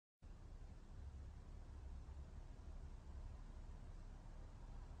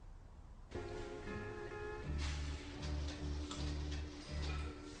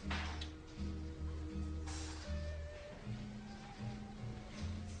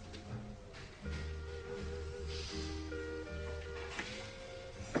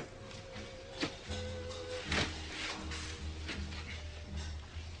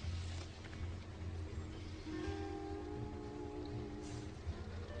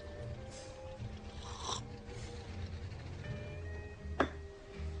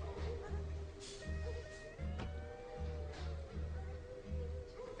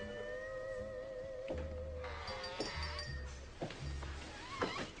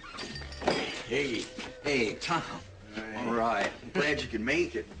Hey. Hey, Tom. All right. I'm glad you can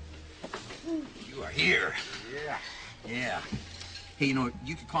make it. You are here. Yeah. Yeah. Hey, you know,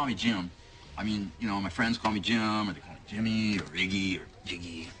 you could call me Jim. I mean, you know, my friends call me Jim, or they call me Jimmy, or Iggy, or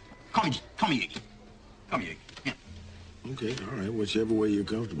Iggy. Call me Iggy. Call me Iggy. Yeah. Okay, all right. Whichever way you're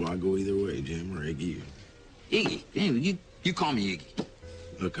comfortable. I'll go either way, Jim or Iggy. Iggy. Hey, you call me Iggy.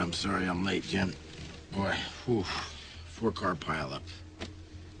 Look, I'm sorry I'm late, Jim. Boy, whew, 4-car pileup.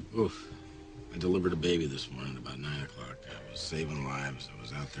 Oof. I delivered a baby this morning about 9 o'clock. I was saving lives. I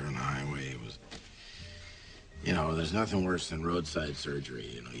was out there on the highway. It was, you know, there's nothing worse than roadside surgery.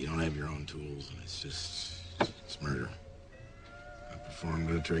 You know, you don't have your own tools, and it's murder. I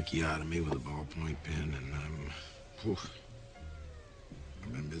performed a tracheotomy with a ballpoint pen, and I've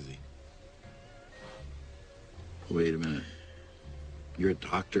been busy. Wait a minute. You're a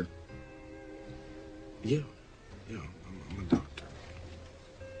doctor? Yeah, I'm a doctor.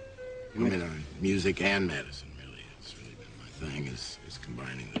 I mean, music and medicine, really. It's really been my thing, is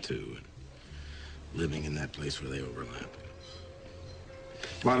combining the two and living in that place where they overlap.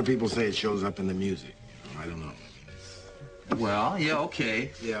 A lot of people say it shows up in the music. You know, I don't know. Well, yeah,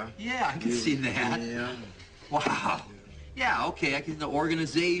 okay. Yeah? Yeah, I can see that. Yeah. Wow. Yeah, okay, I can the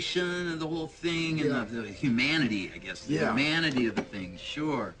organization and the whole thing and the humanity, I guess. The humanity of the thing,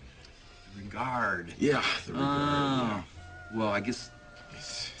 sure. The regard. Yeah, the regard, Well, I guess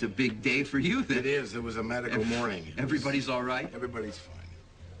it's a big day for you then. It is. It was a medical morning. Everybody's all right? Everybody's fine.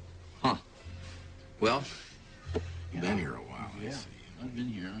 Huh. Well, You've been here a while, I see. I've been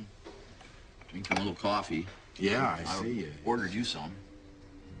here. Drinking a little coffee. Yeah, I see you. Ordered you some.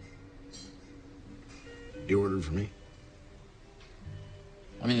 You ordered for me?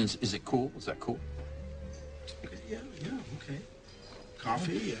 I mean, is it cool? Is that cool? Yeah, okay.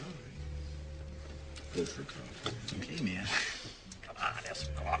 Coffee, yeah. Go for coffee. Okay, man. Come on, have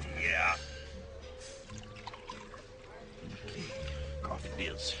some coffee, yeah. Okay, coffee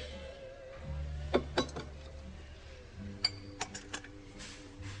it is.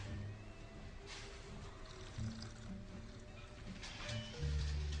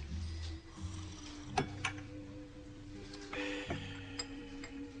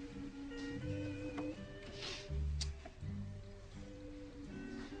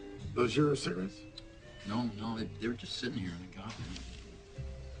 Those your cigarettes? No, they were just sitting here and I got them.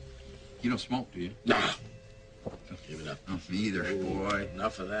 You don't smoke, do you? Nah. Give it up. Oh, me either, boy.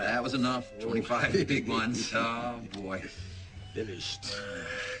 Enough of that. That was enough. 25 big ones. Oh, boy. Finished.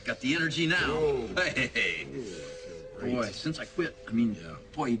 Got the energy now. Oh. Hey. Ooh, boy, since I quit, I mean,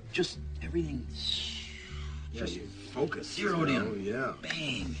 boy, just everything. Just focus. Zeroed in. Oh, yeah.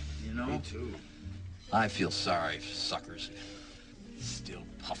 Bang, you know? Me too. I feel sorry for suckers. Still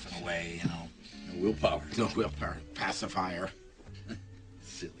puffing away, you know. No willpower. No willpower. Pacifier.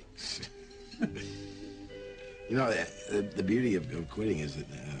 Silly. You know, the beauty of quitting is that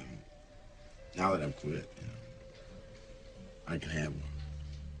now that I've quit, you know, I can have one.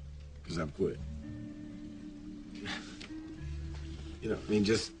 Because I've quit. You know, I mean,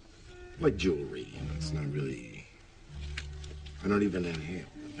 just like jewelry, you know, it's not really, I don't even inhale.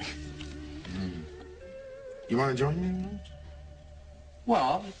 You want to join me?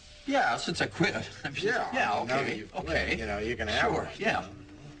 Well, yeah, since I quit. Yeah, Yeah, now that okay. you've quit, Okay. you know, you can have Sure, one. yeah.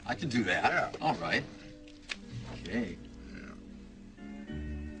 I can do that. Yeah. All right. Okay.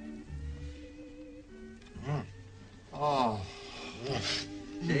 Yeah. Oh.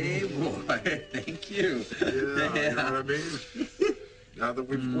 Hey, boy. Thank you. Yeah, you know what I mean? Now that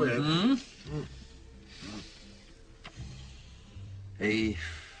we've quit. Hey,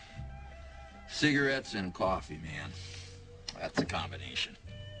 cigarettes and coffee, man. That's a combination.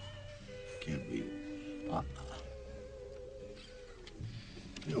 Can't beat it.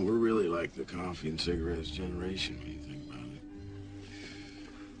 You know, we're really like the coffee and cigarettes generation when you think about it.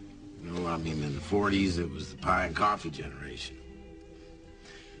 You know, I mean, in the 40s, it was the pie and coffee generation.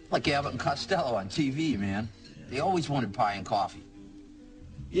 Like Abbott and Costello on TV, man. They always wanted pie and coffee.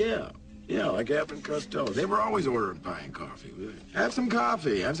 Yeah, like Abbott and Costello. They were always ordering pie and coffee. Have some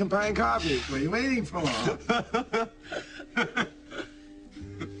coffee. Have some pie and coffee. What are you waiting for?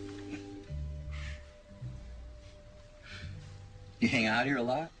 You hang out here a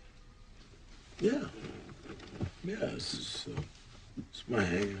lot? Yeah. Yeah, it's my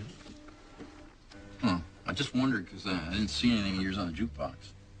hangout. Huh. I just wondered because I didn't see anything of yours on the jukebox.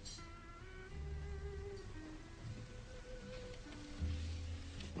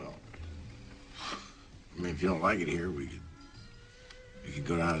 Well, I mean, if you don't like it here, we could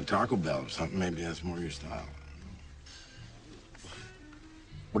go down to Taco Bell or something. Maybe that's more your style.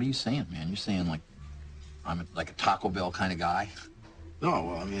 What are you saying, man? You're saying like I'm like a Taco Bell kind of guy? No,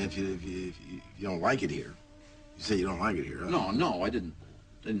 well, I mean, if you don't like it here, you say you don't like it here. Huh? No, I didn't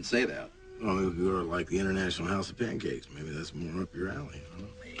say that. Well, maybe we could go to, like, the International House of Pancakes. Maybe that's more up your alley. I don't know.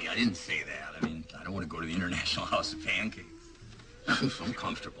 Hey, I didn't say that. I mean, I don't want to go to the International House of Pancakes. I'm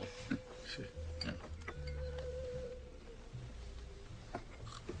comfortable. Yeah.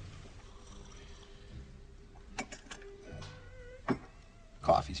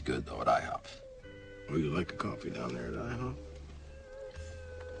 Coffee's good, though, at IHOP. Oh, you like the coffee down there at IHOP?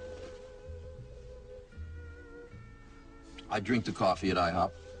 I drink the coffee at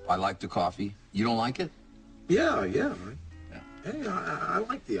IHOP. I like the coffee. You don't like it? Yeah. Yeah. Hey, I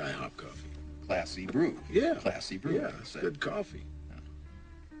like the IHOP coffee. Classy brew. Yeah. Classy brew. Yeah, it's good coffee.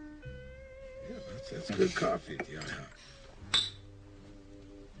 Yeah, that's good coffee at the IHOP.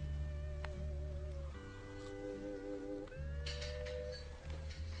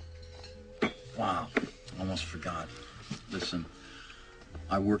 Wow. Almost forgot. Listen,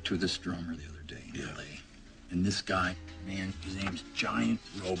 I worked with this drummer the other day in L.A. And this guy, man, his name's Giant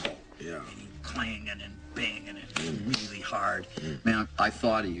Robo. Yeah. And he's clanging and banging it really hard. Man, I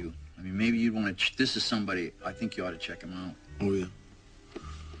thought of you. I mean, maybe you'd want to... This is somebody, I think you ought to check him out. Oh, yeah.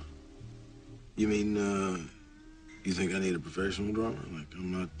 You mean, you think I need a professional drummer? Like,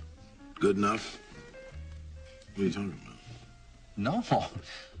 I'm not good enough? What are you talking about?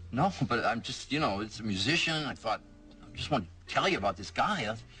 No, but I'm just, it's a musician. I thought, I just want to tell you about this guy.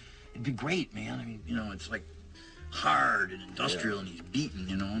 It'd be great, man. I mean, it's like hard and industrial, and he's beaten,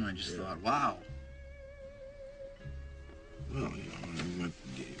 and I just thought, wow. Well,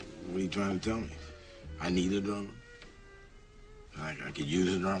 what are you trying to tell me? I need a drummer? I could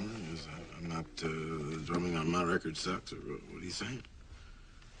use a drummer? Because I'm not drumming on my record sucks, or what are you saying?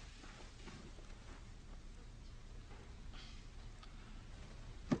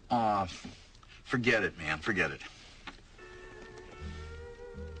 Forget it, man. Forget it.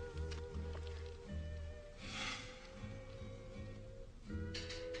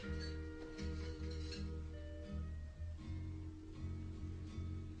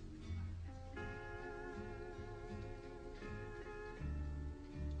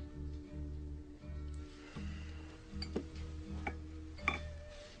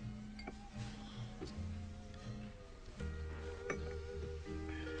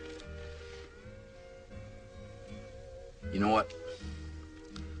 You know what?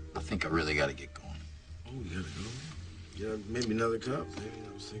 I think I really got to get going. Oh, you gotta go? Yeah, maybe another cup. Maybe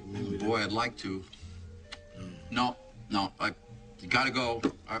I was thinking maybe. Boy, I'd like to. No, you gotta go.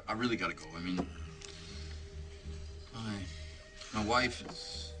 I really gotta go. I mean, my wife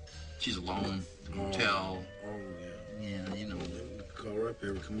she's alone. Hotel. Oh, yeah. Yeah, Call her up,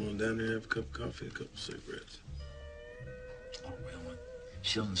 ever come on down there, have a cup of coffee, a couple cigarettes. Oh, well,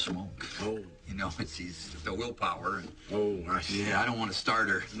 she doesn't smoke. Oh. It's the willpower. And, Oh, I see. yeah, I don't want to start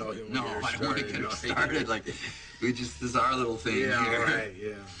her. No, you no, I don't want to get her started. Like, this is our little thing yeah, here. Right,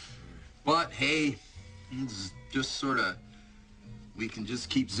 yeah. But, hey, it's just sort of, we can just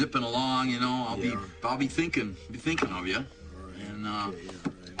keep zipping along, I'll be thinking of you. All right. And, Okay, yeah,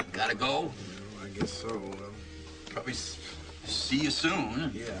 right. gotta go. I guess so. Probably see you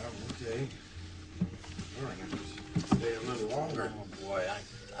soon. Yeah, okay. All right, stay a little longer. Oh, boy,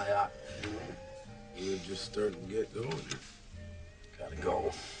 We're just starting to get going. gotta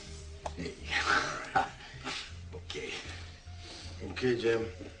go. Hey. Okay. Okay, Jim.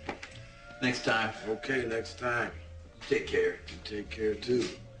 Next time. Okay, next time. Take care. You take care, too.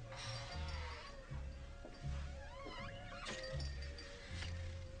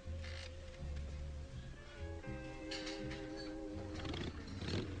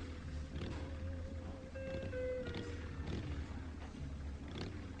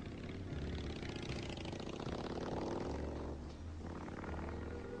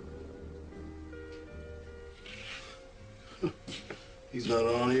 He's not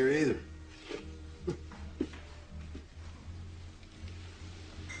on here either.